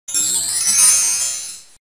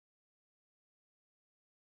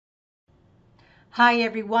Hi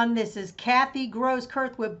everyone, this is Kathy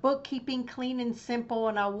Grosskirth with Bookkeeping Clean and Simple,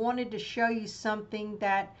 and I wanted to show you something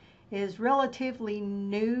that is relatively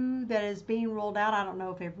new that is being rolled out. I don't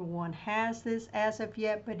know if everyone has this as of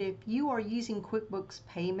yet, but if you are using QuickBooks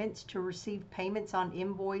Payments to receive payments on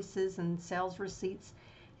invoices and sales receipts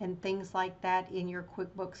and things like that in your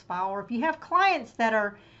QuickBooks file, or if you have clients that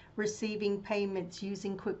are receiving payments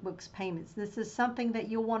using QuickBooks Payments, this is something that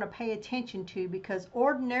you'll want to pay attention to, because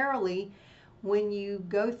ordinarily when you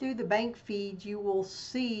go through the bank feeds, you will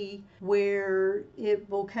see where it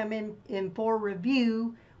will come in for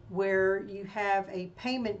review, where you have a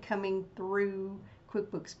payment coming through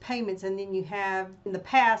QuickBooks Payments, and then you have in the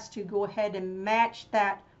past to go ahead and match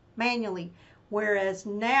that manually. Whereas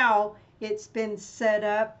now it's been set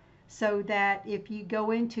up so that if you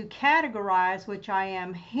go into categorize, which I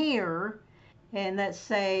am here, and let's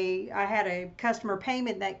say I had a customer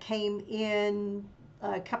payment that came in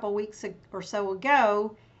a couple weeks or so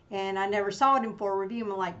ago, and I never saw it in for review.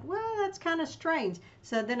 I'm like, well, that's kind of strange.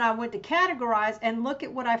 So then I went to categorize, and look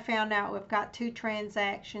at what I found out. We've got two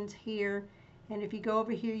transactions here, and if you go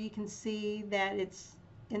over here, you can see that it's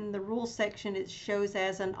in the rules section. It shows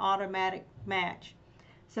as an automatic match.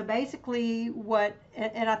 So basically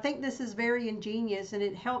and I think this is very ingenious, and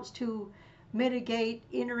it helps to mitigate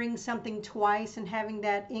entering something twice and having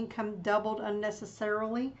that income doubled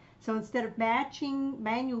unnecessarily. So instead of matching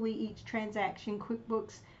manually each transaction,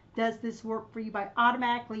 QuickBooks does this work for you by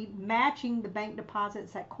automatically matching the bank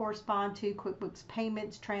deposits that correspond to QuickBooks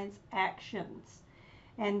Payments transactions.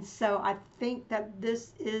 And so I think that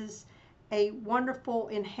this is a wonderful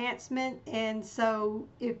enhancement. And so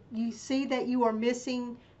if you see that you are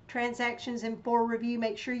missing transactions in for review,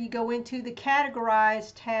 make sure you go into the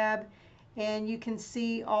categorize tab, and you can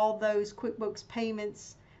see all those QuickBooks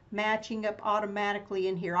payments matching up automatically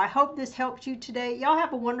in here. I hope this helps you today. Y'all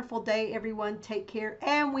have a wonderful day, everyone. Take care,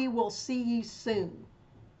 and we will see you soon.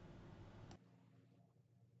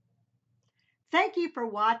 Thank you for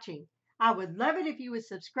watching. I would love it if you would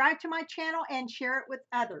subscribe to my channel and share it with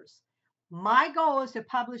others. My goal is to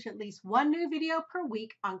publish at least one new video per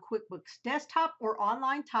week on QuickBooks desktop or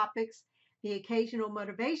online topics, the occasional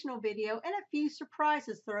motivational video, and a few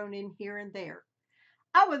surprises thrown in here and there.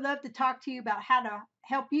 I would love to talk to you about how to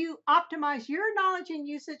help you optimize your knowledge and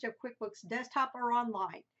usage of QuickBooks desktop or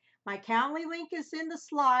online. My Calendly link is in the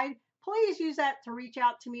slide. Please use that to reach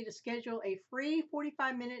out to me to schedule a free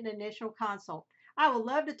 45-minute initial consult. I would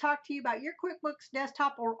love to talk to you about your QuickBooks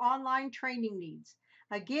desktop or online training needs.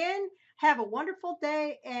 Again, have a wonderful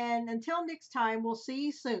day, and until next time, we'll see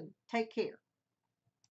you soon. Take care.